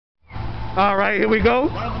All right, here we go.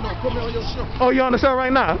 Put me on your show. Oh, you on the show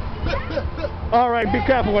right now? All right, be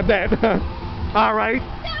careful with that. All right.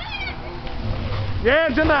 Yeah,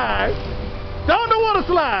 Janai. Don't do water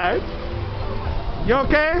slide. You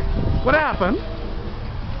okay? What happened?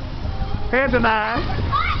 Hey, Janai.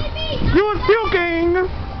 You was puking.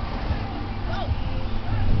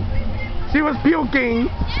 She was puking.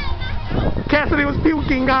 Cassidy was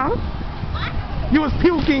puking, huh? You was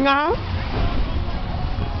puking, huh?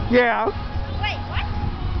 Yeah. Wait, what?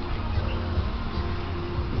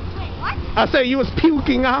 Wait, what? I say you was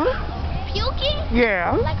puking, huh? Puking?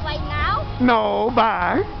 Yeah. Like right now? No,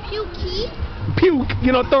 bye. Pukey? Puke,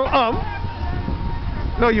 you know, throw up.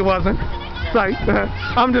 No, you wasn't. Right.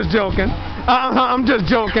 I'm just joking. I'm just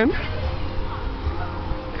joking.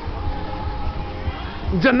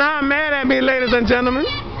 Janai mad at me, ladies and gentlemen.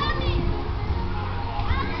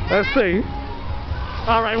 Let's see.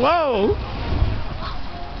 All right, whoa.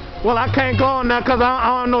 Well, I can't go on now because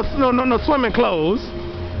I don't know no swimming clothes.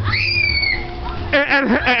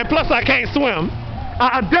 And plus I can't swim.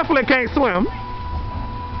 I definitely can't swim.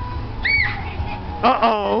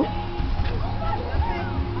 Uh-oh.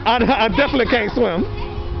 I definitely can't swim.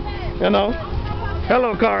 You know.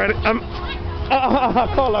 Hello, Cardi. I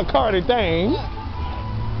call her Cardi thing.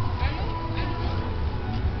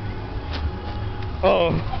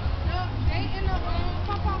 Oh.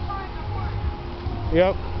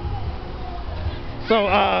 Yep. So, all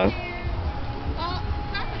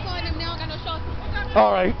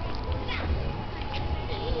right.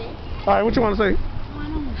 All right, what you want to say?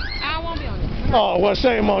 I won't be on it. Oh, well,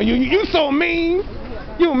 shame on you. You so mean.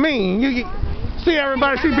 You mean. You see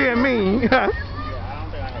everybody, she being mean.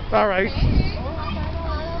 All right.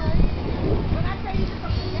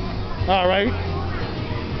 All right.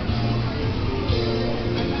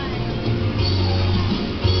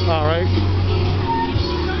 All right.